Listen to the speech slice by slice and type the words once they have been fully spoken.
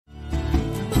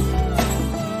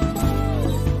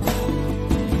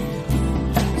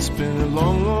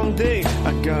long day,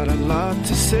 I got a lot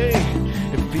to say.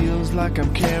 It feels like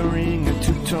I'm carrying a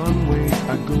 2-ton weight.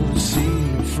 I go to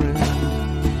see a friend.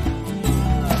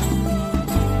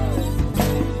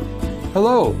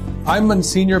 Hello, I'm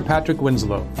Msgr Patrick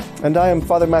Winslow. And I am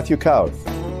Father Matthew Kauth.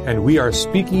 And we are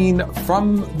speaking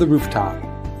from the rooftop.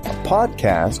 A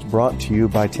podcast brought to you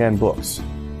by 10 Books,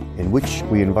 in which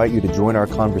we invite you to join our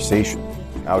conversation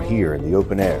out here in the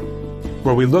open air,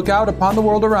 where we look out upon the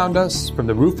world around us from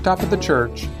the rooftop of the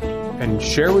church and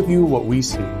share with you what we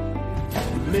see.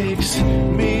 Makes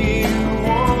me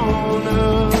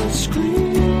wanna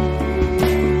scream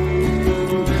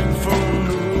from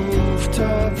the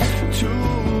rooftop to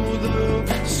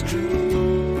the street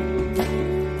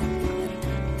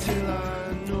till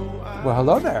I know I... Well,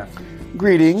 hello there.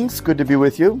 Greetings. Good to be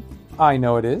with you. I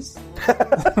know it is.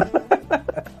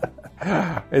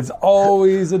 It's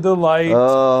always a delight.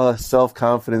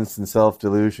 Self-confidence and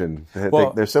self-delusion. They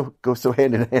go so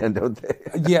hand in hand, don't they?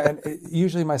 Yeah, and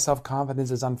usually my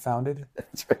self-confidence is unfounded.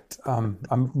 That's right.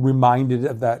 I'm reminded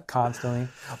of that constantly.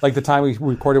 Like the time we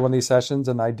recorded one of these sessions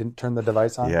and I didn't turn the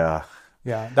device on. Yeah.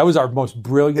 Yeah, that was our most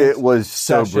brilliant It was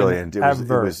so brilliant. It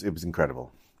ever. was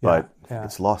incredible. But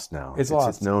it's lost now. It's lost.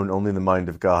 It's known only in the mind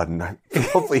of God, and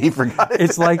hopefully he forgot it.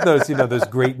 It's like those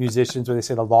great musicians where they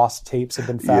say the lost tapes have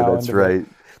been found. Yeah, that's right.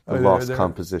 The lost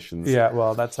compositions. Yeah,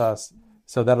 well, that's us.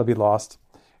 So that'll be lost.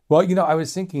 Well, I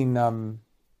was thinking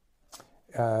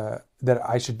that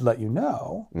I should let you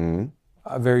know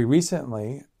very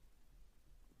recently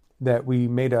that we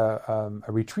made a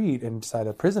retreat inside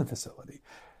a prison facility.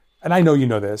 And I know you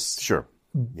know this. Sure.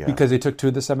 Yeah. Because they took 2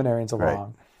 of the seminarians along.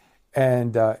 Right.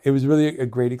 And it was really a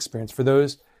great experience. For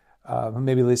those who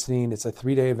may be listening, it's a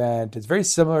 3-day event. It's very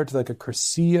similar to like a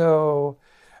Cursillo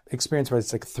experience where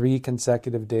it's like 3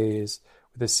 consecutive days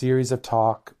with a series of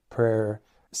talk, prayer,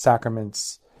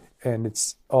 sacraments, and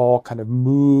it's all kind of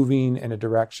moving in a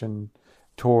direction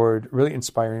toward really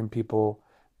inspiring people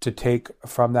to take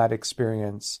from that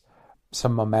experience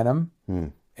some momentum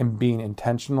and being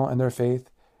intentional in their faith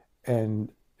and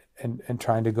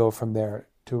trying to go from there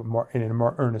to in a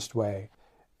more earnest way,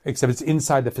 except it's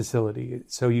inside the facility.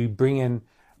 So you bring in,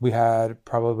 we had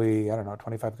probably,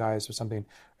 25 guys or something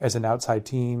as an outside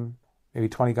team, maybe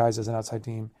 20 guys as an outside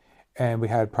team. And we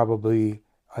had probably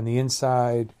on the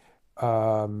inside,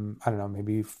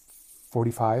 maybe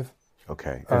 45.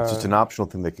 Okay. And it's just an optional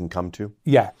thing they can come to?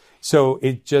 Yeah. So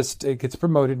it gets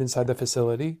promoted inside the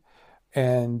facility,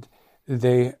 and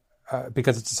they,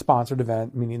 because it's a sponsored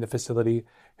event, meaning the facility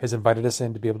has invited us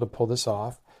in to be able to pull this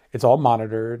off. It's all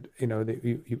monitored.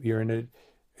 You're in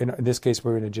this case,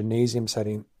 we're in a gymnasium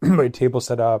setting, where a table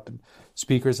set up and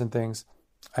speakers and things.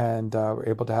 And we're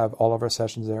able to have all of our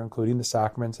sessions there, including the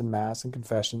sacraments and mass and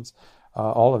confessions,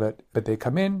 all of it. But they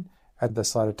come in at the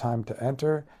slotted time to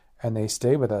enter, and they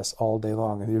stay with us all day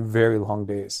long. And they're very long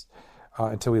days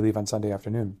until we leave on Sunday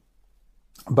afternoon.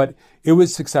 But it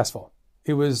was successful.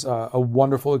 It was a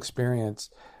wonderful experience.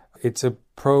 It's a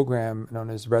program known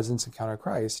as Residents Encounter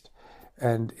Christ,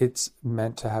 and it's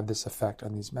meant to have this effect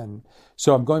on these men.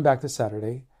 So I'm going back this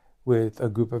Saturday with a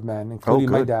group of men,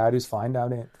 including my dad, who's flying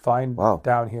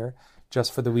down here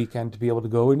just for the weekend to be able to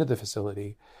go into the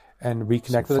facility and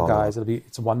reconnect with the guys.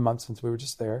 It's 1 month since we were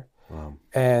just there. Wow.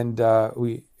 And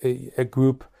a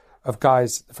group of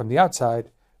guys from the outside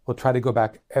will try to go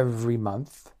back every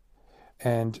month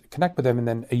and connect with them. And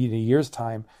then in a year's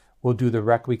time, we'll do the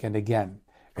rec weekend again.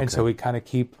 And so we kind of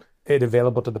keep it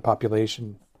available to the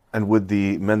population. And would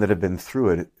the men that have been through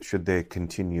it, should they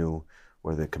continue,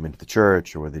 where they come into the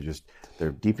church, or where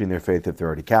they're deepening their faith if they're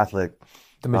already Catholic?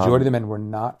 The majority of the men were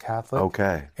not Catholic.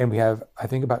 Okay. And we have, I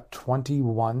think, about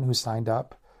 21 who signed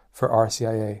up for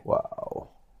RCIA.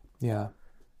 Wow. Yeah.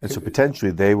 And so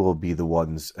potentially they will be the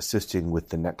ones assisting with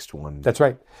the next one. That's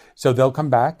right. So they'll come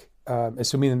back,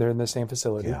 assuming they're in the same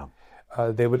facility. Yeah.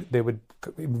 They would be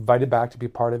invited back to be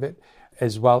part of it,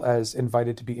 as well as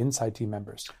invited to be inside team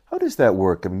members. How does that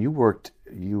work? I mean, you worked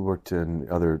in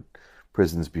other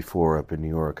prisons before up in New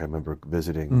York. I remember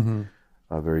visiting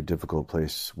a very difficult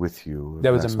place with you.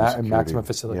 That was a maximum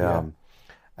facility. Yeah.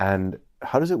 And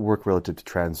how does it work relative to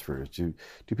transfers? Do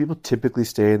people typically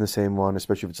stay in the same one,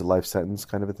 especially if it's a life sentence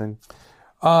kind of a thing?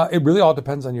 It really all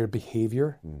depends on your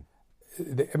behavior.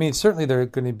 I mean, certainly there are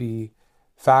going to be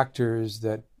factors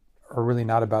that are really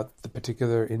not about the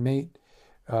particular inmate,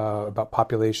 about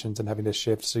populations and having to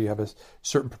shift. So you have a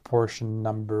certain proportion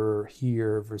number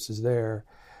here versus there.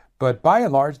 But by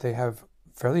and large, they have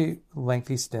fairly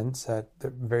lengthy stints at the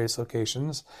various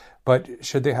locations. But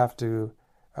should they have to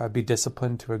be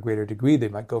disciplined to a greater degree, they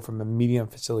might go from a medium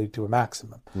facility to a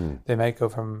maximum. They might go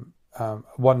from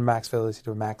one max facility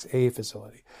to a max A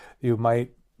facility. You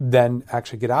might then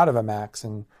actually get out of a max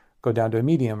and go down to a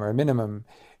medium or a minimum.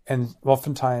 And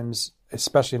oftentimes,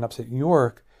 especially in upstate New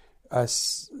York,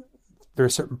 there are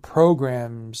certain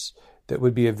programs that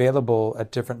would be available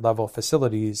at different level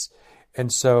facilities.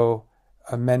 And so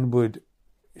men would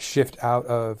shift out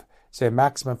of, say, a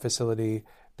maximum facility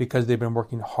because they've been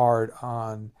working hard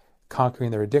on conquering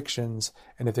their addictions.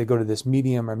 And if they go to this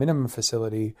medium or minimum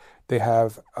facility, they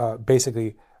have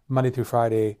basically Monday through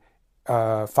Friday,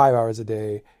 5 hours a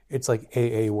day. It's like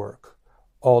AA work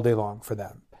all day long for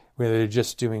them, where they're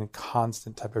just doing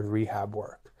constant type of rehab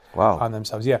work on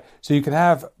themselves. Yeah. So you can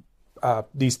have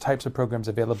these types of programs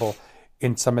available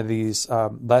in some of these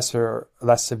less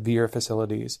severe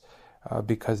facilities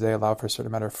because they allow for a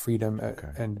certain amount of freedom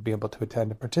and be able to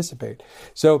attend and participate.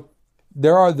 So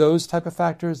there are those type of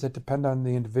factors that depend on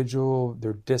the individual,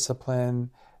 their discipline,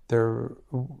 their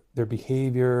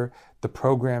behavior, the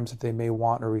programs that they may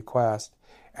want or request.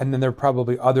 And then there are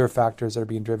probably other factors that are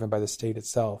being driven by the state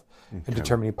itself in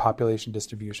determining population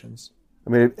distributions. I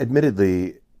mean,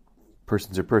 admittedly,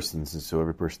 persons are persons, and so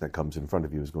every person that comes in front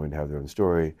of you is going to have their own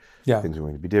story. Yeah. Things are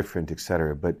going to be different, et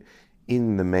cetera. But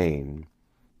in the main,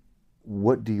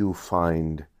 what do you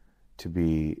find to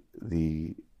be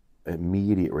the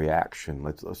immediate reaction?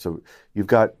 Let's say you've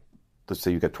got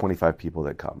 25 people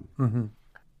that come. Mm-hmm.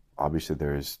 Obviously,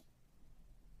 there's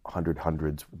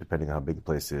hundreds, depending on how big the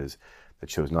place is, that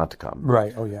chose not to come.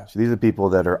 Right. Oh, yeah. So these are people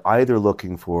that are either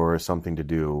looking for something to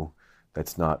do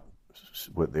that's not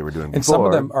what they were doing before. And some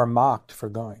of them are mocked for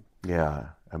going. Yeah,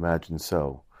 imagine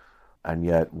so. And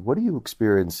yet, what do you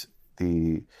experience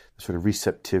the sort of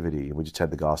receptivity? We just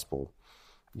had the gospel.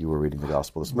 You were reading the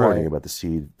gospel this morning about the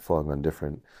seed falling on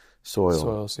different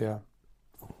soils, yeah.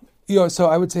 So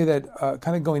I would say that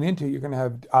kind of going into it, you're going to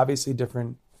have obviously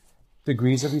different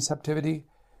degrees of receptivity.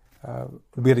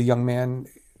 We had a young man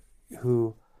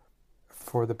who,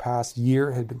 for the past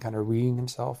year, had been kind of reading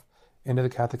himself into the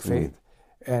Catholic faith.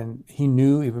 And he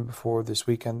knew even before this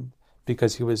weekend,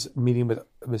 because he was meeting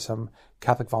with some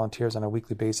Catholic volunteers on a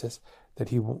weekly basis, that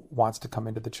he wants to come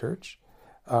into the church.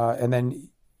 And then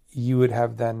you would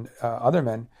have then other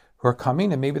men who are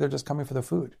coming, and maybe they're just coming for the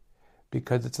food,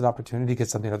 because it's an opportunity to get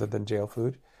something other than jail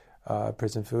food,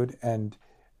 prison food. And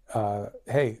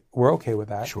hey, we're okay with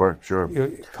that. Sure.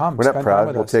 Come, we're not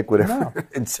proud. We'll take whatever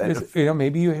incentive.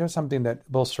 Maybe you hear something that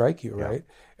will strike you, right?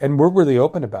 And we're really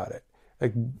open about it.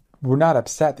 Like, we're not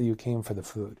upset that you came for the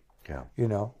food. Yeah.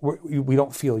 We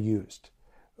don't feel used.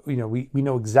 We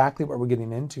know exactly what we're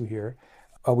getting into here.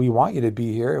 We want you to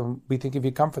be here, and we think if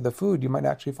you come for the food, you might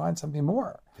actually find something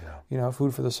more. Yeah.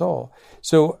 Food for the soul.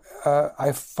 So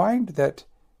I find that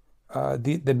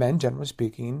the men, generally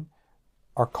speaking,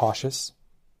 are cautious.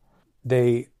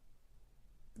 They're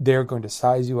going to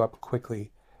size you up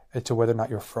quickly as to whether or not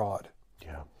you're a fraud.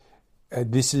 Yeah.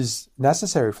 This is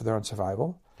necessary for their own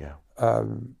survival. Yeah.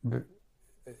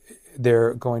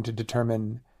 They're going to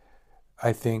determine,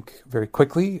 I think, very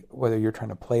quickly whether you're trying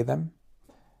to play them.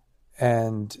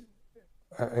 And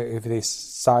if they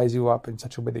size you up in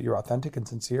such a way that you're authentic and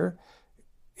sincere,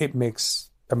 it makes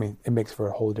for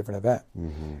a whole different event.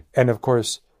 Mm-hmm. And of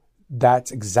course,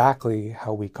 that's exactly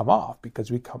how we come off,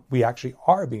 because we actually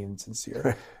are being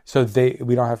sincere. So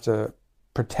we don't have to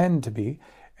pretend to be,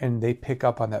 and they pick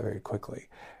up on that very quickly.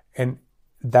 And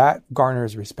that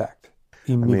garners respect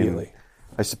immediately.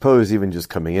 I suppose even just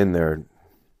coming in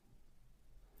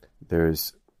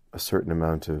there's a certain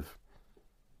amount of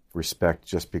respect,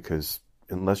 just because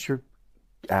unless you're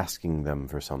asking them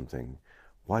for something,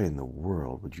 why in the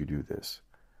world would you do this?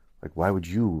 Like, why would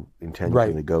you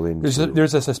intentionally go into...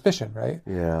 There's a suspicion, right?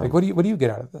 Yeah. Like, what do you get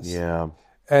out of this? Yeah.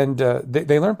 And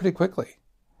they learn pretty quickly.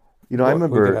 I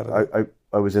remember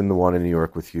I was in the one in New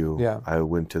York with you. Yeah. I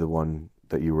went to the one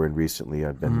that you were in recently.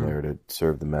 I've been there to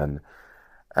serve the men.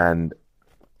 And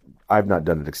I've not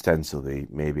done it extensively,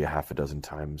 maybe a half a dozen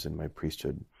times in my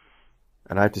priesthood.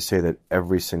 And I have to say that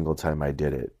every single time I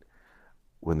did it,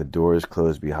 when the doors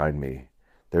closed behind me,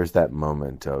 there's that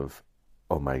moment of,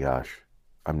 oh my gosh,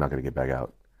 I'm not going to get back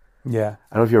out. Yeah.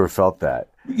 I don't know if you ever felt that.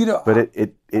 But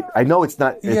it I know it's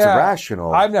not, it's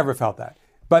irrational. I've never felt that.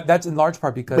 But that's in large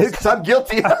part because I'm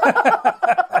guilty.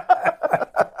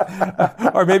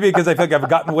 Or maybe because I feel like I've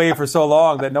gotten away for so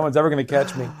long that no one's ever going to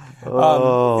catch me.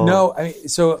 No,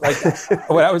 so like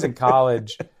when I was in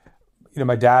college,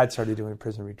 my dad started doing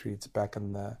prison retreats back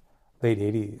in the late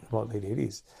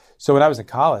 80s. So when I was in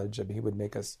college, he would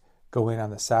make us go in on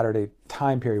the Saturday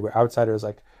time period where outsiders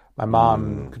like my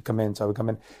mom could come in, so I would come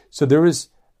in. So there was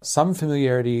some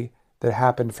familiarity that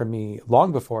happened for me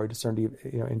long before I discerned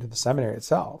into the seminary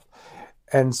itself.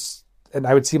 And and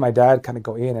I would see my dad kind of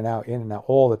go in and out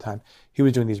all the time. He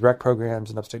was doing these rec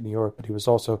programs in upstate New York, but he was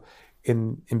also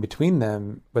in between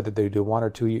them, whether they do 1 or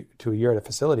 2 a year at a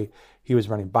facility, he was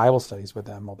running Bible studies with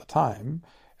them all the time.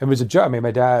 It was a joke. I mean,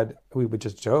 my dad, we would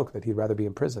just joke that he'd rather be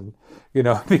in prison,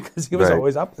 because he was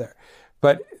always up there.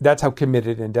 But that's how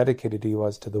committed and dedicated he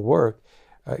was to the work.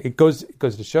 It goes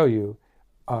to show you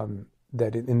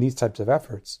that in these types of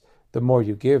efforts, the more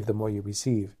you give, the more you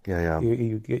receive. Yeah.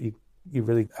 You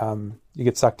really you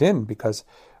get sucked in because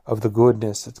of the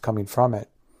goodness that's coming from it.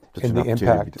 Such and an the opportunity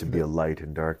impact to be a light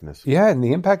in darkness. Yeah, and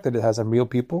the impact that it has on real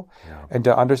people, and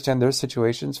to understand their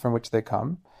situations from which they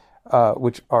come,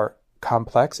 which are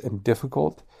complex and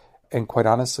difficult, and quite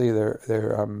honestly, they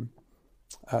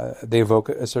evoke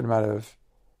a certain amount of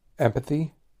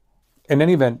empathy. In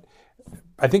any event,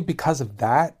 I think because of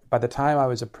that, by the time I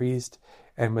was a priest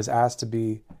and was asked to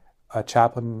be a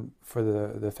chaplain for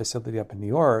the facility up in New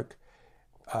York,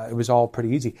 it was all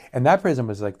pretty easy. And that prison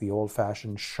was like the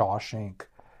old-fashioned Shawshank,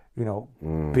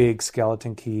 big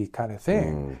skeleton key kind of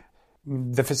thing.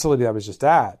 The facility I was just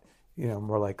at,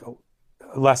 more like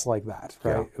less like that,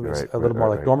 right? Yeah, it was a little more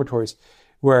like dormitories.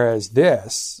 Whereas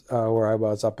this, where I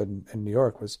was up in New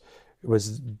York,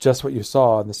 was just what you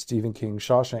saw in the Stephen King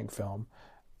Shawshank film.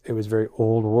 It was very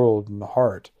old world in the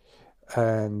heart,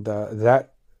 and that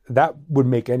would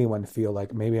make anyone feel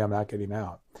like maybe I'm not getting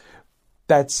out.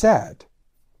 That said,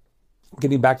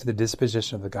 getting back to the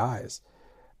disposition of the guys,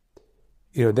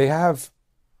 they have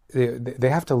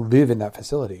to live in that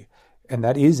facility, and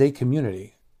that is a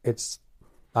community. It's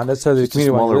not necessarily a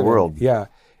smaller world. Yeah,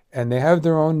 and they have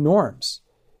their own norms,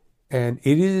 and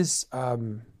it is how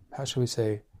should we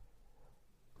say,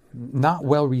 not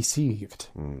well received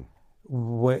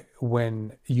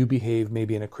when you behave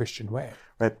maybe in a Christian way.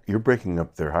 Right, you're breaking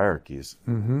up their hierarchies.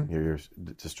 Mm-hmm. You're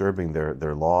disturbing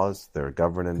their laws, their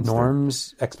governance,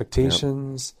 norms,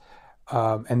 expectations,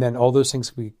 and then all those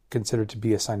things we consider to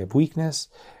be a sign of weakness.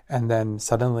 And then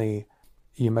suddenly,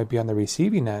 you might be on the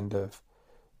receiving end of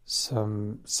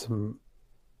some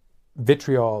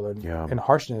vitriol and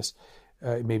harshness,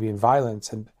 maybe in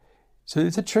violence. And so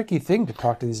it's a tricky thing to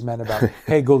talk to these men about.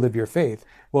 Hey, go live your faith.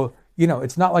 Well,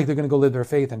 it's not like they're going to go live their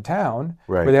faith in town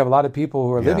where they have a lot of people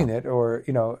who are living it, or,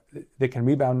 they can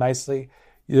rebound nicely.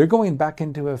 They're going back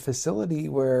into a facility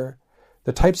where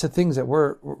the types of things that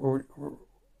we're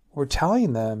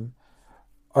telling them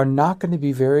are not going to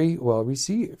be very well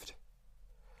received.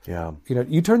 Yeah.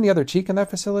 You turn the other cheek in that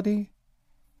facility,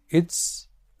 it's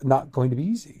not going to be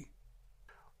easy.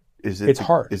 It's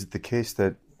hard. Is it the case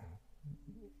that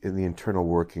in the internal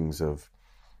workings of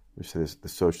the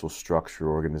social structure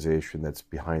organization that's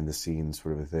behind the scenes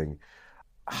sort of a thing,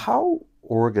 how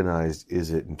organized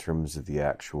is it in terms of the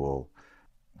actual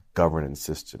governance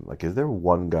system? Like, is there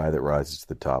one guy that rises to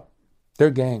the top? They're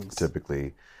gangs.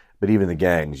 Typically. But even the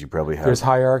gangs, you probably have... There's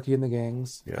hierarchy in the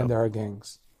gangs, and there are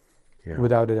gangs,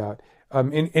 without a doubt.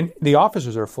 And the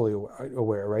officers are fully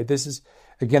aware, right? This is,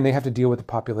 again, they have to deal with the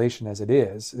population as it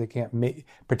is. They can't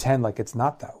pretend like it's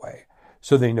not that way.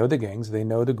 So they know the gangs, they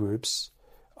know the groups,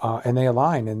 and they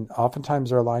align. And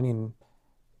oftentimes they're aligning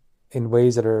in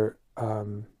ways that are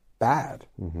bad.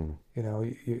 Mm-hmm.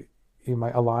 You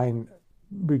might align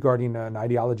regarding an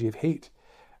ideology of hate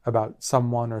about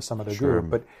someone or some other group,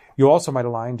 but you also might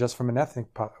align just from an ethnic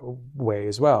way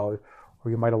as well, or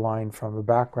you might align from a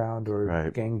background or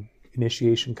gang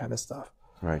initiation kind of stuff.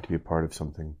 Right, to be a part of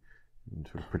something,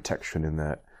 sort of protection in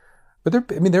that. But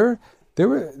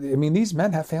these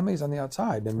men have families on the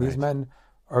outside, and these men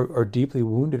are deeply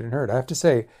wounded and hurt. I have to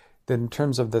say that in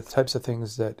terms of the types of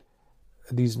things that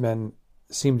these men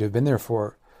seem to have been there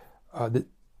for, the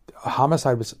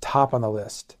homicide was top on the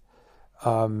list.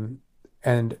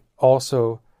 And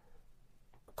also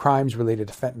crimes related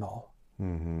to fentanyl.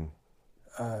 Mm-hmm.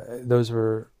 Those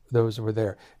were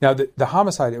there. Now the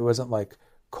homicide, it wasn't like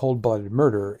cold-blooded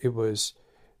murder. It was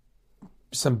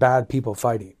some bad people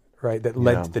fighting, right? That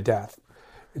led to the death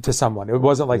to someone. It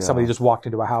wasn't like somebody just walked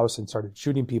into a house and started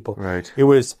shooting people. Right. It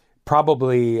was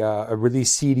probably a really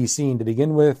seedy scene to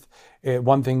begin with.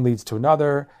 One thing leads to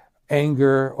another.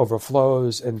 Anger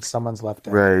overflows, and someone's left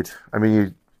dead. Right. I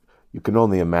mean, you can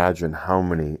only imagine how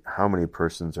many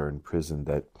persons are in prison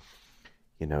that,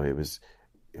 it was,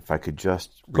 if I could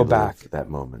just go back that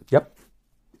moment. Yep.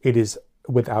 It is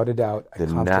without a doubt the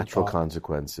natural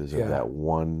consequences of that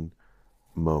one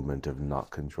moment of not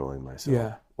controlling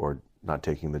myself or not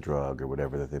taking the drug or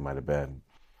whatever that they might have been.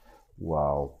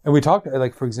 Wow. And we talked,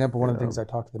 like, for example, one of the things I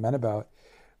talked to the men about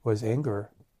was anger.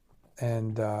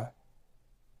 And,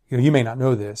 you may not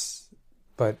know this,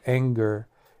 but anger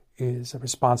is a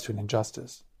response to an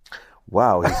injustice.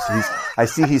 Wow, I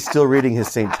see he's still reading his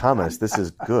St. Thomas. This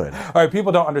is good. All right,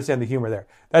 people don't understand the humor there.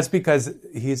 That's because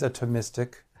he's a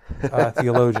Thomistic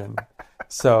theologian.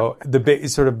 So the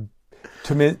sort of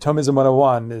Thomism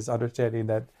 101 is understanding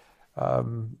that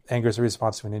anger is a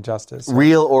response to an injustice.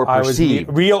 Real or perceived.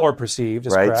 Real or perceived,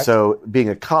 is right? correct. So being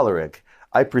a choleric,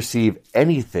 I perceive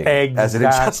anything as an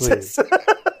injustice.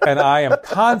 And I am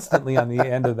constantly on the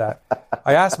end of that.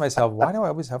 I ask myself, why do I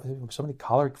always have so many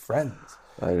choleric friends?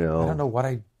 I know. I don't know what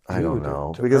I do. I don't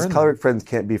know. To because earn choleric them. friends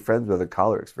can't be friends with other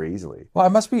cholerics very easily. Well, I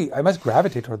must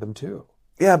gravitate toward them too.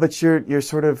 Yeah, but you're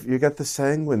sort of, you got the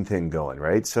sanguine thing going,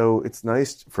 right? So it's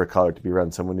nice for a choleric to be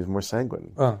around someone who's more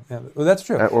sanguine. Oh, yeah. Well, that's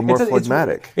true. Or more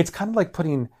phlegmatic. It's kind of like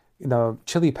putting,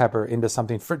 chili pepper into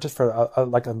something for a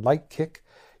light kick.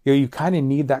 You kind of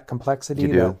need that complexity,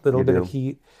 that little bit of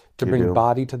heat to bring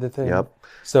body to the thing. Yep.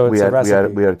 So it's a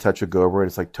recipe. We had a touch of gober, and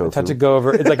it's like tofu. A touch of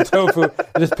gober. It's like tofu.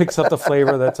 It just picks up the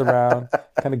flavor that's around,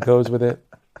 kind of goes with it.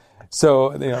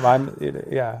 So,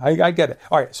 I get it.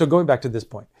 All right. So going back to this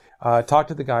point, talk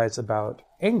to the guys about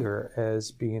anger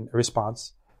as being a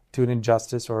response to an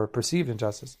injustice or a perceived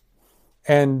injustice,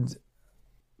 and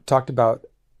talked about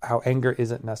how anger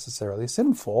isn't necessarily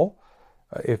sinful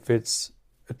if it's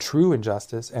a true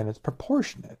injustice and it's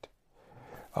proportionate.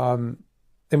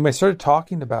 And we started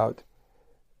talking about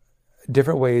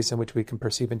different ways in which we can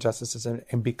perceive injustices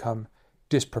and become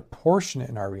disproportionate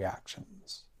in our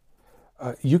reactions.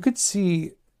 You could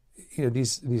see,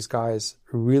 these guys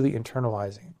really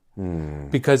internalizing,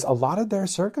 because a lot of their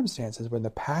circumstances when the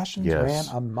passions ran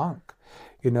amok,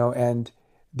 and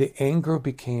the anger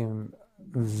became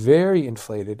very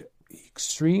inflated,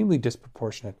 extremely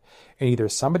disproportionate, and either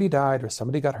somebody died or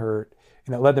somebody got hurt.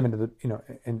 And it led them into the,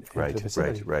 into the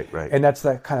vicinity. Right. And that's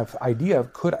that kind of idea of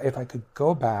if I could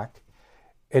go back,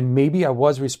 and maybe I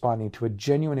was responding to a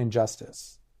genuine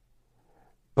injustice,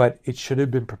 but it should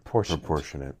have been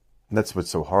proportionate. And that's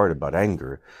what's so hard about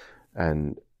anger,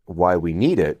 and why we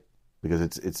need it, because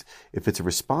it's if it's a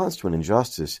response to an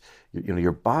injustice,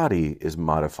 your body is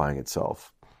modifying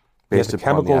itself based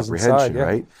upon the apprehension,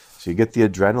 right? So you get the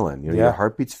adrenaline, your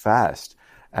heart beats fast.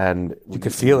 And you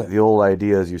could feel it. The old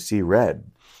idea is you see red,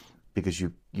 because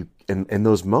you in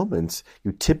those moments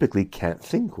you typically can't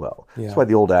think well. Yeah. That's why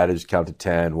the old adage, count to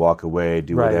 10, walk away,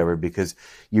 do whatever, because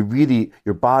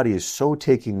your body is so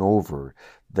taking over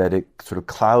that it sort of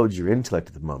clouds your intellect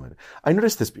at the moment. I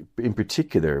noticed this in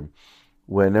particular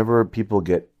whenever people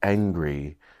get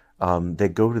angry, they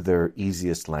go to their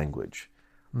easiest language.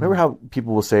 Remember how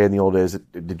people will say in the old days,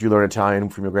 did you learn Italian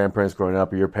from your grandparents growing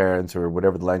up, or your parents, or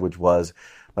whatever the language was?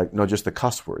 Like, no, just the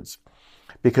cuss words.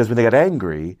 Because when they get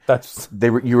angry,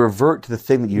 you revert to the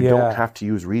thing that you don't have to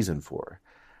use reason for.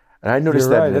 And I noticed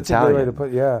that in That's Italian. A good way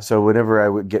to put, So whenever I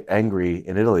would get angry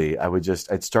in Italy,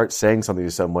 I'd start saying something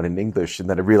to someone in English, and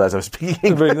then I realized I was speaking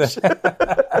English.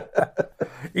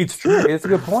 It's true. It's a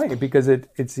good point, because it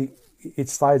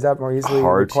slides out more easily. It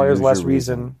requires less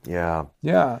reason. Yeah.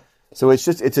 Yeah. So it's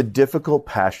a difficult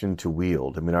passion to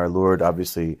wield. I mean, our Lord,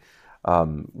 obviously,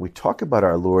 we talk about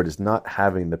our Lord as not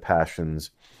having the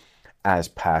passions as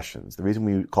passions. The reason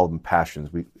we call them passions,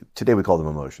 today we call them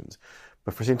emotions.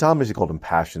 But for St. Thomas, he called them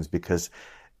passions because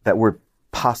that word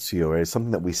passio, right, is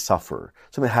something that we suffer,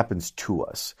 something that happens to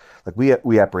us. Like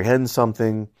we apprehend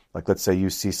something, like let's say you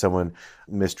see someone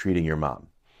mistreating your mom,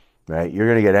 right? You're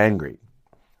going to get angry.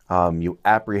 You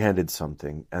apprehended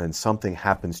something, and then something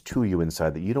happens to you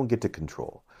inside that you don't get to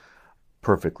control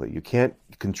perfectly. You can't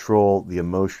control the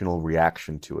emotional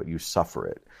reaction to it. You suffer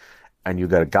it, and you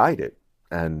got to guide it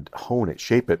and hone it,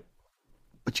 shape it,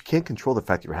 but you can't control the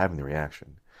fact that you're having the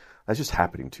reaction. That's just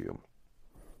happening to you.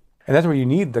 And that's where you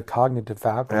need the cognitive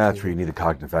faculty. That's where you need the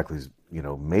cognitive faculties,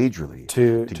 majorly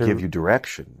to give you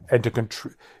direction and to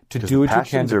do what you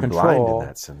can to control. Passions are blind in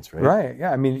that sense, right? Right.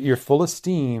 Yeah. I mean, you're full of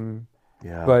steam.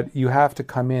 Yeah. But you have to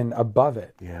come in above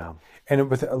it. Yeah. And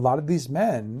with a lot of these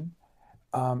men,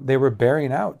 they were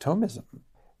bearing out Thomism,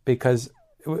 because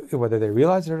whether they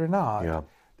realized it or not,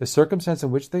 the circumstance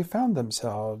in which they found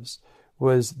themselves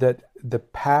was that the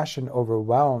passion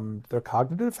overwhelmed their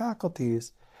cognitive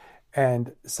faculties,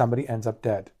 and somebody ends up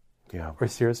dead or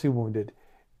seriously wounded,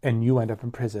 and you end up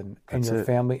in prison, and your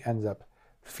family ends up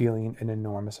feeling an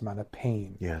enormous amount of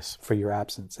pain for your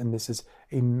absence. And this is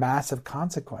a massive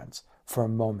consequence for a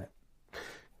moment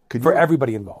for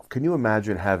everybody involved. Can you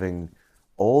imagine having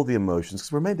all the emotions,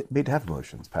 because we're made to have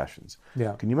emotions, passions.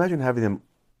 Yeah. Can you imagine having them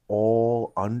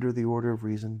all under the order of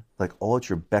reason? Like all at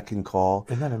your beck and call?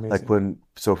 Isn't that amazing?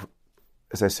 Like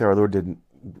as I say, our Lord didn't,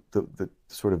 the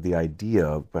sort of the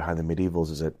idea behind the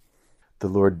medievals is that the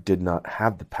Lord did not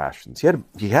have the passions.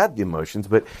 He had the emotions,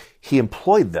 but he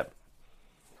employed them.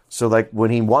 So like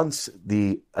when he wants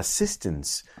the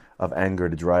assistance of anger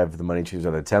to drive the money changers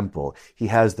out of the temple, he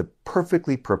has the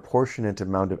perfectly proportionate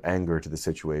amount of anger to the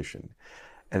situation.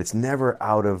 And it's never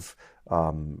out of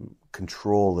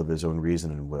control of his own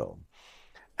reason and will.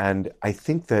 And I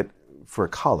think that for a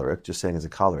choleric, just saying as a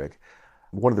choleric,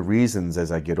 one of the reasons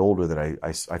as I get older that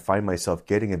I find myself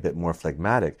getting a bit more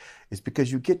phlegmatic is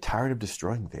because you get tired of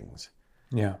destroying things.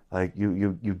 Yeah. Like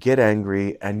you get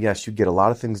angry, and yes, you get a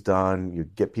lot of things done, you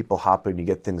get people hopping, you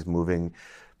get things moving,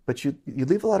 but you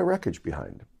leave a lot of wreckage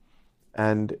behind.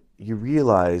 And you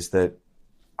realize that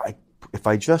if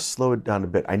I just slow it down a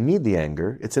bit, I need the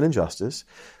anger, it's an injustice,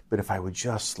 but if I would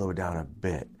just slow it down a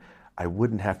bit, I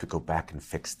wouldn't have to go back and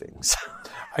fix things.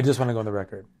 I just want to go on the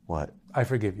record. What? I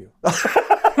forgive you.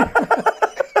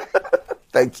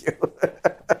 Thank you.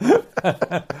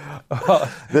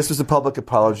 This was a public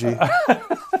apology.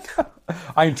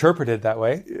 I interpreted it that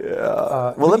way.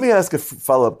 Yeah. Well, let me ask a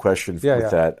follow-up question with yeah.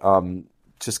 that,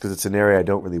 just because it's an area I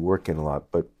don't really work in a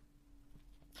lot. But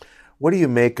what do you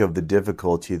make of the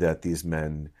difficulty that these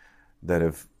men that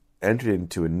have entered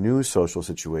into a new social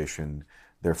situation,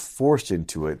 they're forced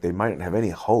into it, they might not have any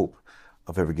hope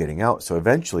of ever getting out. So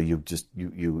eventually you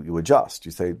adjust.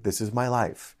 You say, this is my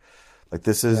life. Like,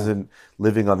 this isn't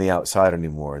living on the outside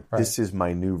anymore. Right. This is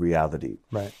my new reality.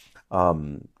 Right.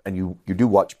 And you do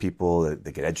watch people that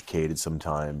they get educated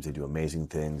sometimes. They do amazing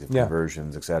things,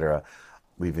 conversions, etc.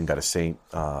 We even got a saint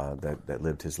that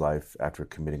lived his life after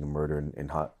committing a murder in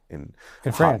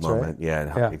France, hot moment. Right?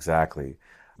 Yeah, exactly.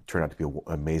 Turned out to be an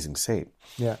amazing saint.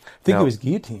 Yeah, I think he was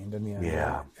guillotined in the end.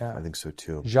 Yeah, I think so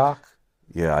too. Jacques.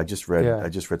 Yeah, I just read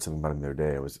something about him the other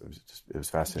day. It was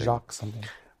fascinating. Jacques something.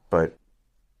 But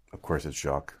of course, it's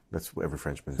Jacques. That's what every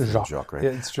Frenchman says. Jacques, right? Yeah,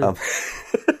 it's true.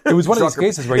 It was one of these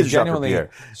cases where he genuinely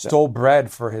stole bread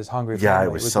for for hungry family. Yeah,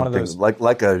 it was something one of those,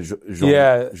 like a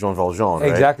Jean Valjean, right?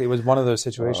 Exactly. It was one of those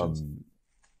situations.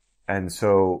 And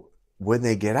so when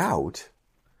they get out,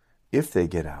 if they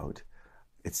get out,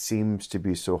 it seems to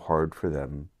be so hard for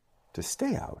them to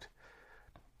stay out.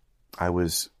 I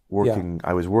was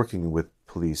working with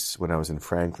police when I was in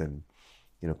Franklin,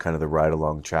 kind of the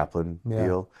ride-along chaplain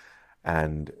deal.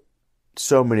 And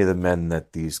so many of the men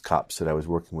that these cops that I was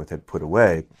working with had put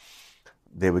away,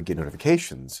 they would get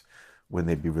notifications when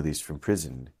they'd be released from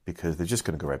prison because they're just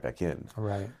going to go right back in.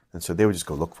 Right. And so they would just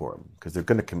go look for them because they're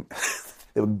going to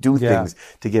they would do things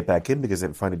to get back in because they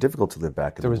would find it difficult to live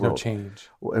back in the world. There was no change.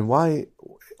 And why?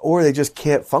 Or they just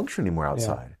can't function anymore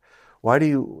outside. Yeah. Why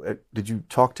did you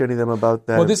talk to any of them about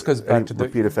that? Well, this goes back to the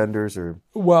repeat offenders or?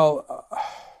 Well,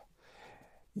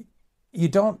 you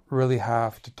don't really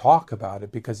have to talk about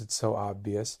it because it's so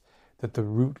obvious that the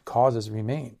root causes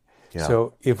remain. Yeah.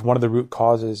 So if one of the root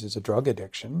causes is a drug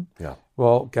addiction,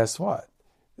 well, guess what?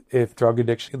 If drug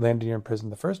addiction landed you in prison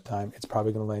the first time, it's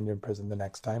probably going to land you in prison the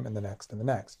next time and the next and the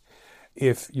next.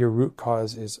 If your root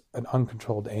cause is an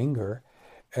uncontrolled anger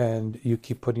and you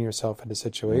keep putting yourself into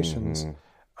situations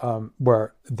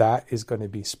where that is going to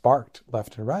be sparked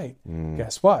left and right,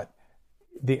 guess what?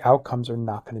 The outcomes are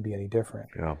not going to be any different.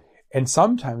 Yeah. And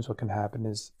sometimes what can happen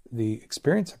is the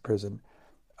experience of prison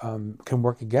can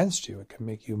work against you. It can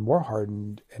make you more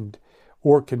hardened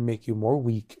or can make you more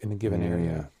weak in a given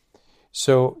area.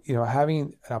 So,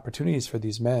 having opportunities for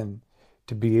these men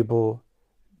to be able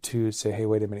to say, hey,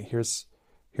 wait a minute, here's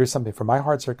something for my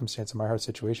hard circumstance and my hard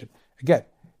situation. Again,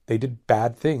 they did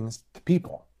bad things to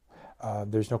people.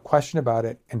 There's no question about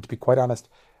it. And to be quite honest,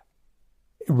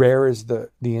 rare is the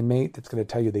inmate that's going to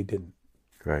tell you they didn't.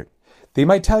 Right. They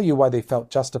might tell you why they felt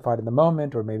justified in the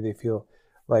moment, or maybe they feel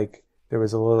like there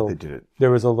was a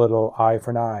little eye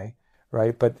for an eye,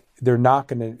 right? But they're not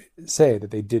going to say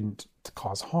that they didn't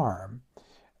cause harm,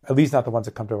 at least not the ones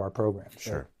that come to our program.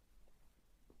 Sure. Right?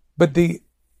 But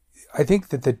I think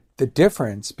that the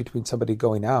difference between somebody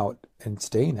going out and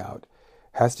staying out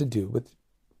has to do with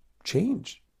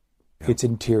change. Yeah. It's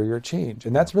interior change.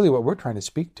 And that's really what we're trying to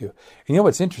speak to. And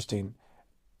what's interesting,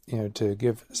 to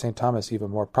give St. Thomas even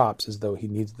more props as though he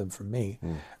needs them from me,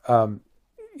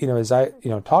 as I,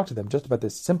 talk to them just about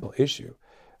this simple issue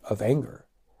of anger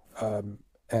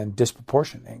and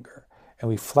disproportionate anger, and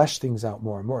we flesh things out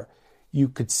more and more, you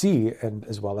could see, and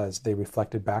as well as they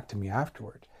reflected back to me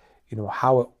afterward,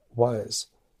 how it was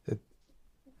that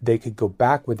they could go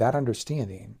back with that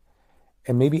understanding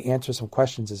and maybe answer some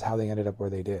questions as how they ended up where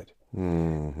they did.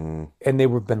 Mm-hmm. And they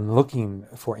were been looking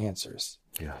for answers.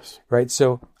 Yes. Right.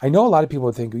 So I know a lot of people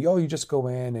would think, you just go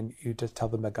in and you just tell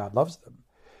them that God loves them.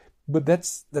 But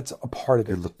that's a part of it.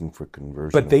 They're looking for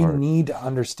conversion. But they need to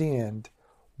understand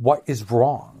what is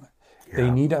wrong. Yeah. They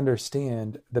need to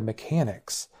understand the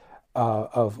mechanics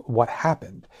of what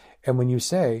happened. And when you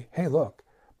say, hey, look,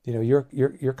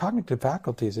 Your cognitive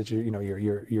faculties, that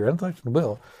your intellect and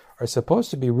will are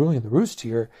supposed to be ruling the roost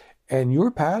here, and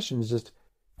your passions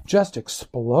just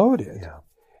exploded. Yeah.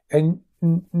 And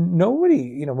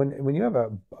nobody, when you have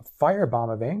a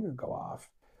firebomb of anger go off,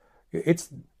 it's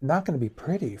not going to be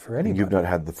pretty for anybody. And you've not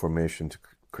had the formation to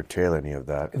curtail any of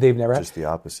that. They've never just the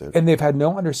opposite. And they've had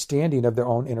no understanding of their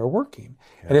own inner working.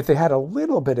 Yeah. And if they had a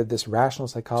little bit of this rational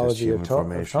psychology of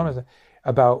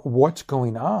about what's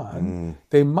going on,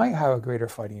 they might have a greater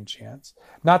fighting chance.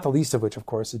 Not the least of which, of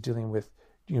course, is dealing with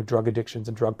drug addictions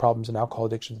and drug problems and alcohol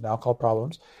addictions and alcohol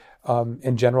problems,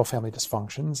 and general family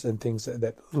dysfunctions and things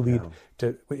that lead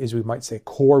to, as we might say,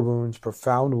 core wounds,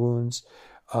 profound wounds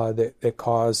that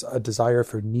cause a desire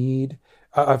for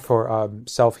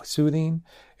self-soothing,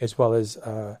 as well as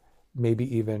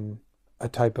maybe even a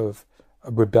type of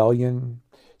rebellion.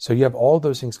 So you have all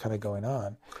those things kind of going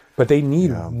on, but they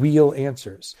need real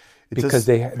answers because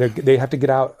they have to get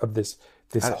out of this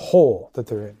hole that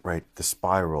they're in. Right, the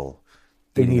spiral.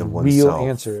 They need real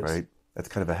answers. Right, that's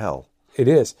kind of a hell. It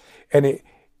is, and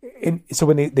so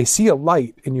when they see a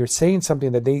light and you're saying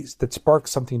something that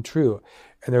sparks something true,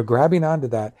 and they're grabbing onto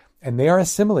that, and they are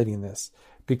assimilating this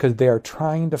because they are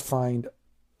trying to find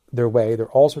their way. They're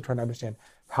also trying to understand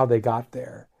how they got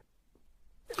there.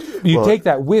 You take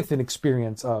that with an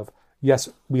experience of, yes,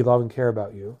 we love and care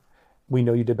about you. We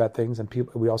know you did bad things, and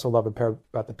we also love and care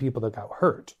about the people that got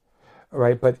hurt,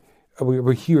 right? But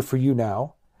we're here for you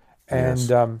now,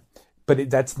 and but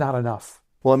that's not enough.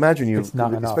 Well, imagine it's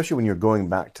not enough. Especially when you're going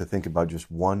back to think about just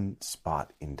one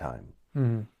spot in time,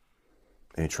 and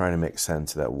you're trying to make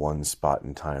sense of that one spot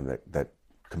in time that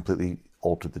completely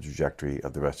altered the trajectory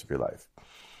of the rest of your life.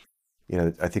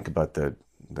 I think about that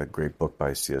great book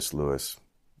by C.S. Lewis.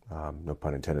 No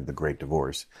pun intended, The Great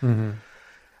Divorce. Mm-hmm.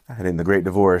 And in The Great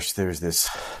Divorce, there's this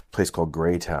place called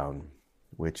Greytown,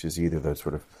 which is either the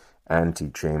sort of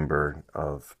antechamber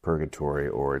of purgatory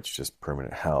or it's just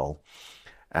permanent hell.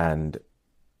 And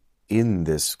in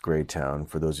this Greytown,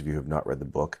 for those of you who have not read the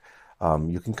book,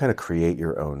 you can kind of create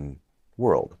your own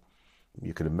world.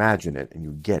 You can imagine it and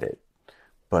you get it,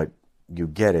 but you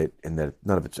get it in that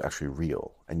none of it's actually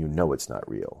real, and it's not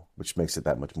real, which makes it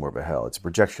that much more of a hell. It's a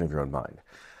projection of your own mind.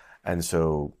 And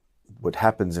so what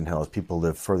happens in hell is people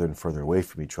live further and further away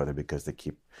from each other because they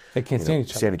can't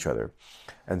stand each other.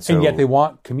 And yet they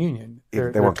want communion.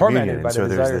 They're want tormented communion. by the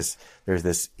desire. There's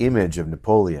this image of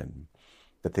Napoleon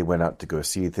that they went out to go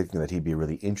see, thinking that he'd be a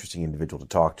really interesting individual to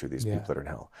talk to, these people that are in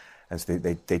hell. And so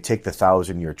they take the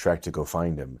 1,000-year trek to go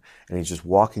find him. And he's just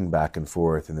walking back and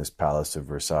forth in this palace of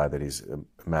Versailles that he's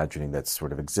imagining that's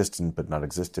sort of existent but not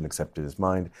existent except in his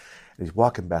mind. And he's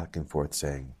walking back and forth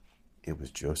saying, it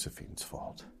was Josephine's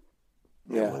fault.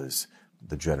 Yeah. It was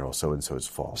the general so-and-so's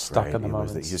fault. Stuck on the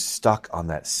moment. He's stuck on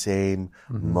that same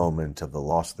moment of the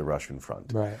loss of the Russian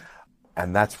front. Right.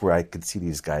 And that's where I could see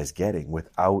these guys getting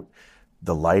without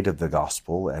the light of the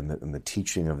gospel and the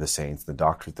teaching of the saints, the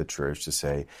doctrine of the church to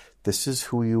say, this is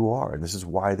who you are and this is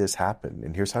why this happened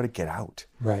and here's how to get out.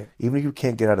 Right. Even if you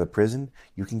can't get out of the prison,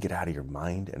 you can get out of your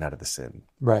mind and out of the sin.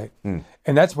 Right. And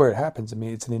that's where it happens. I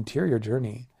mean, it's an interior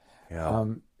journey. Yeah.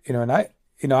 And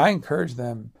I encourage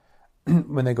them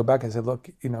when they go back. I say, look,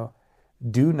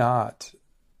 do not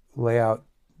lay out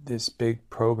this big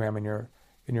program in your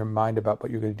mind about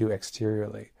what you're going to do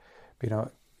exteriorly.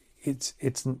 Don't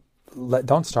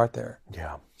start there.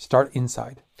 Yeah. Start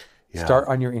inside. Yeah. Start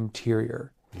on your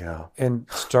interior. Yeah. And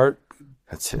start.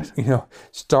 That's it.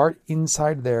 Start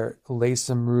inside there. Lay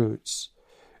some roots,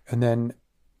 and then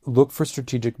look for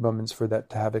strategic moments for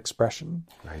that to have expression.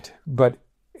 Right. But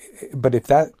if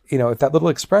that little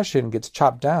expression gets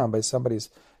chopped down by somebody's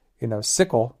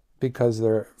sickle because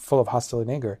they're full of hostility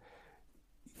and anger,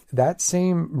 that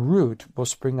same root will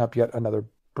spring up yet another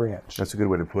branch. That's a good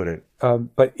way to put it.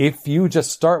 But if you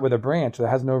just start with a branch that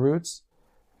has no roots,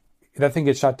 that thing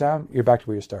gets shot down, you're back to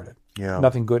where you started. Yeah.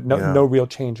 Nothing good. No real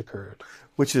change occurred.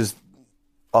 Which is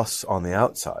us on the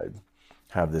outside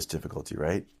have this difficulty,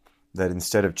 right? That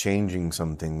instead of changing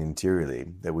something interiorly,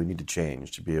 that we need to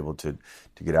change to be able to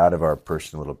get out of our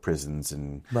personal little prisons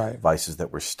and vices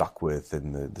that we're stuck with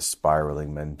and the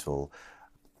spiraling mental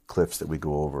cliffs that we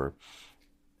go over.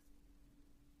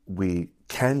 We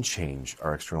can change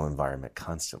our external environment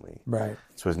constantly. Right.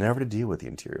 So it's never to deal with the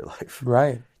interior life.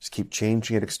 Right. Just keep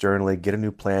changing it externally, get a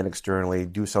new plan externally,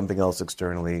 do something else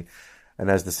externally.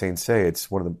 And as the saints say, it's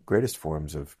one of the greatest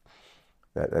forms of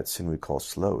that sin we call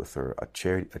sloth or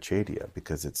achadia,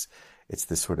 because it's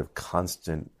this sort of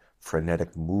constant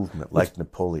frenetic movement like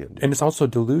Napoleon. And it's also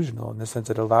delusional in the sense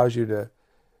that it allows you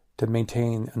to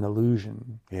maintain an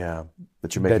illusion. Yeah,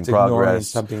 that you're making That's ignoring progress.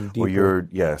 something Or deeper.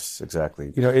 yes,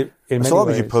 exactly. You know, in As many long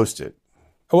ways, as you post it.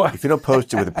 Well, If you don't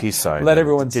post it with a peace sign, let then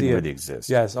everyone it see didn't it. really exist.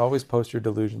 Yes, always post your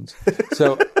delusions.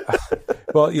 So,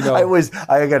 well, you know,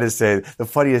 I got to say, the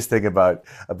funniest thing about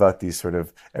these sort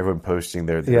of everyone posting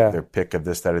their pic of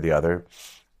this, that, or the other.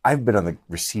 I've been on the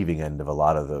receiving end of a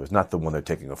lot of those. Not the one they're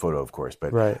taking a photo, of course,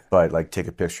 but like take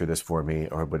a picture of this for me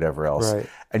or whatever else. Right.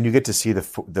 And you get to see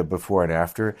the before and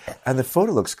after, and the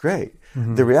photo looks great.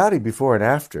 The reality before and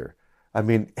after, I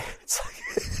mean, it's like,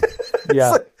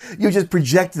 it's like you just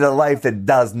projected a life that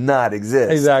does not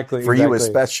exist. Exactly. For you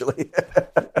especially.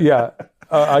 Yeah.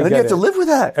 And then you have to live with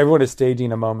that. Everyone is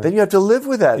staging a moment. Then you have to live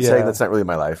with that, saying that's not really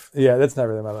my life. Yeah, that's not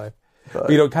really my life.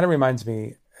 But, you know, it kind of reminds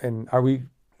me, and are we...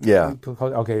 Yeah.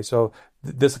 Okay, so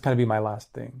this will kind of be my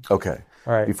last thing. Okay.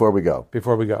 All right. Before we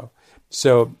go.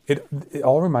 So it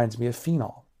all reminds me of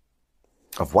phenol.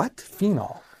 Of what?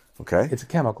 Phenol. Okay. It's a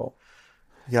chemical.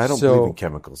 Yeah, I don't believe in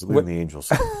chemicals. I believe in the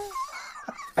angels.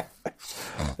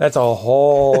 That's a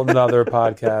whole nother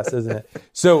podcast, isn't it?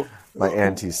 So my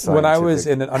anti-scientific. When I was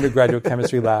in an undergraduate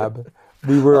chemistry lab,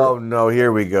 we were... Oh, no,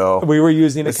 here we go. We were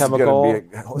using a chemical...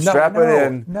 Strap it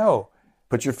in. No.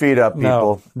 Put your feet up,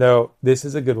 people. No, this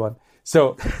is a good one.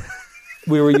 So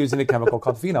we were using a chemical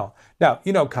called phenol. Now,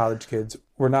 you know, college kids,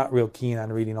 we're not real keen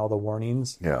on reading all the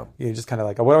warnings. Yeah. You're just kind of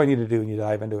like, what do I need to do? And you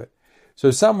dive into it.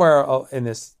 So somewhere in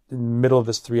this middle of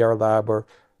this 3-hour lab, where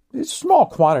small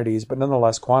quantities, but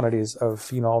nonetheless quantities of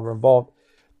phenol were involved,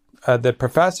 the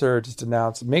professor just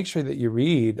announced, make sure that you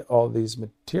read all these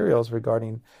materials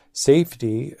regarding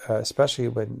safety, especially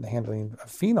when handling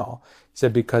phenol. He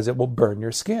said, because it will burn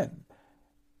your skin.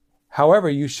 However,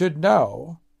 you should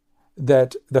know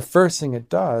that the first thing it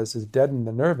does is deaden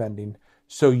the nerve ending,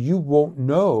 so you won't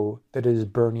know that it is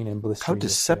burning and blistering. How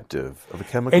deceptive of a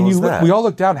chemical is that? We all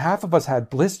looked down. Half of us had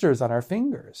blisters on our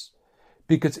fingers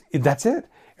because that's it.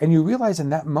 And you realize in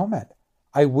that moment,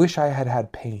 I wish I had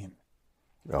had pain.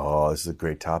 Oh, this is a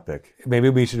great topic. Maybe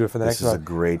we should do it for the next one. This is a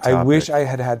great topic. I wish I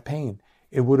had had pain.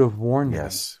 It would have warned me.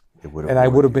 Yes, it would have. And I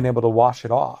would have been able to wash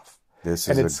it off. This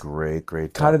is a great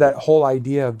topic. Kind of that whole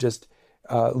idea of just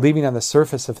leaving on the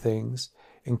surface of things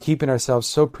and keeping ourselves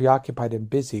so preoccupied and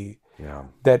busy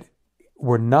that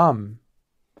we're numb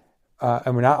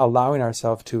and we're not allowing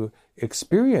ourselves to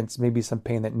experience maybe some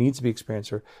pain that needs to be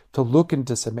experienced, or to look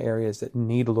into some areas that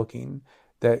need looking,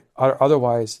 that are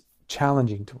otherwise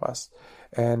challenging to us.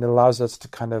 And it allows us to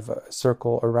kind of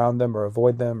circle around them or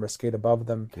avoid them or skate above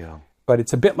them. Yeah. But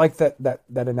it's a bit like that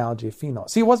analogy of phenol.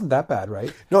 See, it wasn't that bad,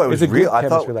 right? No, it was real. I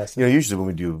thought, lesson. Usually when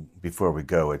we do before we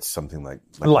go, it's something like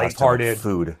lighthearted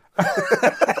food.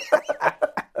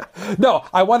 No,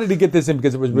 I wanted to get this in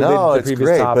because it was related to the previous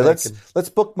great, topic. But let's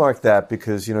bookmark that,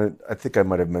 because I think I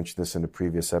might have mentioned this in a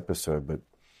previous episode, but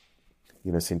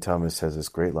St. Thomas has this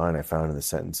great line I found in the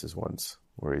Sentences once,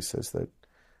 where he says that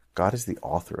God is the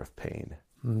author of pain.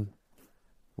 Mm.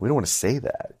 We don't want to say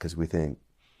that because we think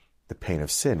the pain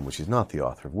of sin, which he's not the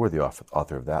author of. We're the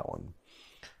author of that one.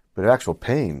 But actual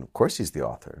pain, of course he's the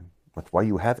author. That's why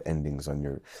you have endings on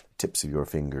your tips of your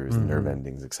fingers, and nerve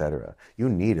endings, etc. You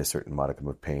need a certain modicum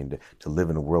of pain to live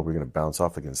in a world where you're going to bounce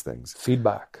off against things.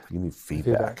 Feedback. You need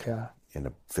feedback yeah. in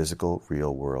a physical,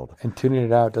 real world. And tuning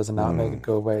it out does not make it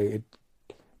go away.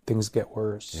 Things get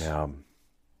worse. Yeah.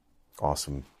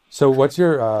 Awesome. So what's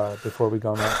your, before we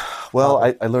go now? Well,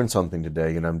 I learned something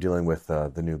today. I'm dealing with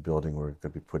the new building we're going to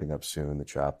be putting up soon, the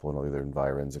chapel and all the other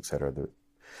environs, etc.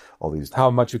 All these. How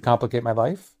much you complicate my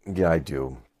life? Yeah, I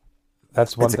do.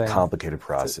 That's one thing. It's a complicated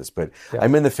process, but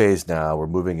I'm in the phase now. We're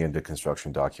moving into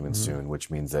construction documents soon,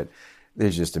 which means that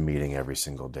there's just a meeting every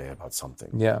single day about something.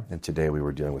 Yeah. And today we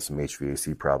were dealing with some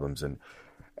HVAC problems, and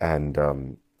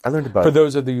I learned about. For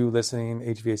those of you listening,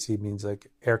 HVAC means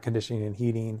like air conditioning and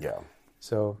heating. Yeah.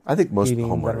 So I think most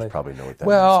homeowners probably know what that means.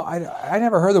 Well, I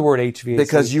never heard the word HVAC.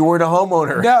 Because you weren't a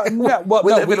homeowner. No. Well,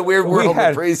 we live in a weird world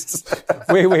of priests.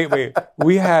 Wait.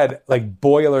 We had like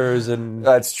boilers and.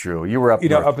 That's true. You were up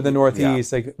north. Up in the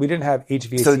Northeast. Yeah. Like we didn't have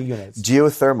HVAC units.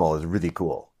 Geothermal is really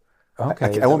cool.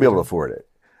 Okay. I won't be able to afford it.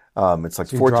 It's like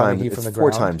four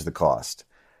times the cost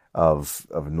of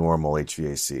normal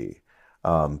HVAC.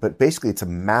 But basically, it's a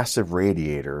massive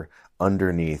radiator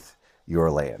underneath your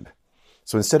land.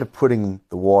 So instead of putting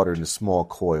the water into small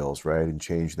coils, right, and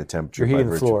changing the temperature, you're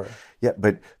heating the floor. Yeah,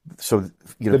 but so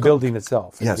the building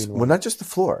itself. Yes, well, not just the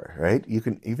floor, right? You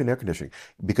can even air conditioning,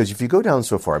 because if you go down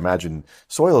so far, imagine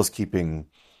soil is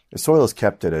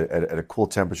kept at a cool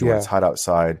temperature when it's hot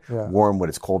outside, warm when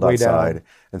it's cold outside, down.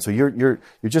 And so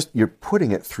you're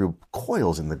putting it through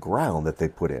coils in the ground that they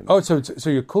put in. Oh, so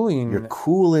you're cooling. You're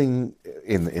cooling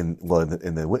in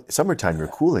the summertime you're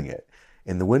cooling it.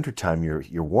 In the wintertime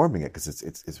you're warming it because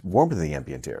it's warmer than the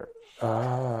ambient air.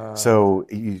 So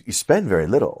you spend very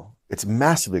little. It's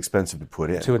massively expensive to put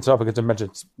in. To itself, because I imagine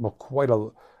it's quite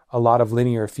a lot of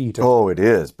linear feet. Oh, it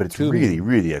is, but it's really,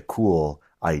 really a cool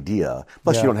idea.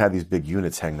 Plus, you don't have these big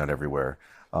units hanging out everywhere.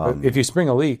 If you spring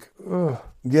a leak,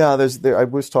 yeah, I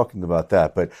was talking about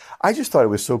that, but I just thought it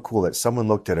was so cool that someone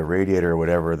looked at a radiator or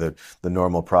whatever the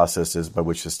normal process is by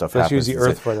which this stuff happens. Let's use the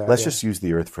earth for that. Let's just use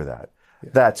the earth for that. Yeah.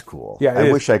 That's cool. Yeah,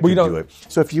 I wish I could do it.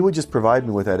 So if you would just provide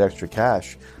me with that extra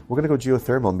cash, we're going to go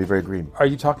geothermal and be very green. Are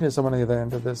you talking to someone on the other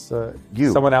end of this?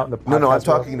 You. Someone out in the podcast No, I'm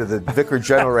talking to the Vicar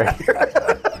General right here.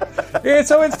 Yeah,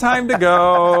 so it's time to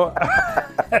go.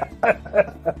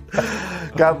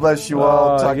 God bless you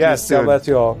all. Talk to you soon. God bless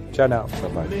you all. Ciao now.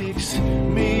 Bye-bye. Makes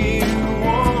me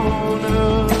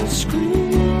wanna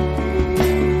scream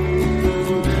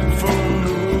from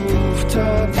the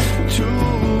rooftop to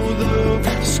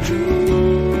the screen.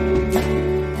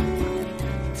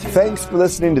 Thanks for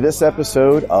listening to this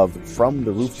episode of From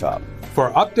the Rooftop.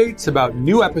 For updates about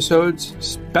new episodes,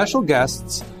 special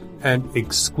guests, and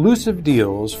exclusive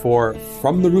deals for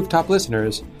From the Rooftop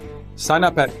listeners, sign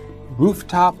up at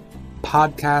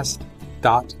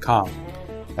rooftop.podcast.com.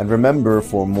 And remember,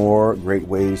 for more great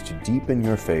ways to deepen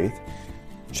your faith,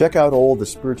 check out all the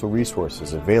spiritual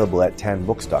resources available at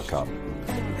tanbooks.com.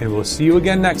 And we'll see you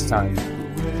again next time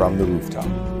From the Rooftop.